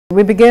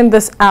We begin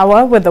this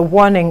hour with a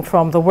warning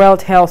from the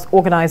World Health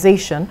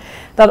Organization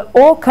that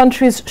all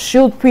countries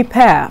should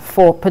prepare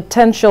for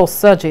potential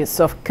surges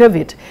of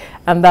COVID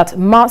and that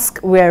mask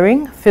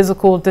wearing,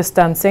 physical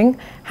distancing,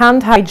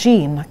 hand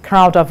hygiene,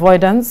 crowd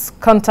avoidance,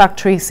 contact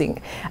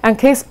tracing, and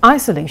case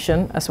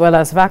isolation, as well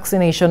as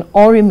vaccination,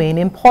 all remain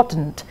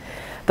important.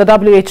 The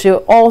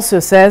WHO also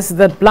says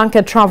that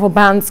blanket travel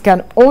bans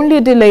can only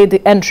delay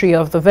the entry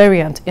of the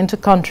variant into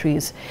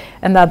countries,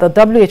 and that the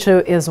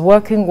WHO is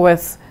working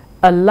with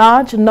a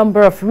large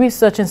number of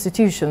research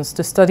institutions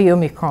to study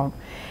Omicron.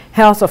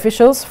 Health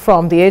officials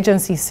from the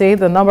agency say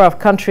the number of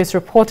countries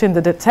reporting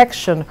the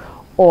detection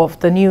of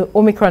the new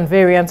Omicron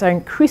variant are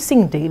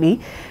increasing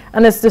daily,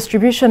 and its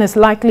distribution is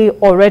likely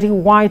already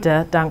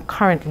wider than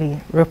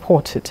currently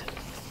reported.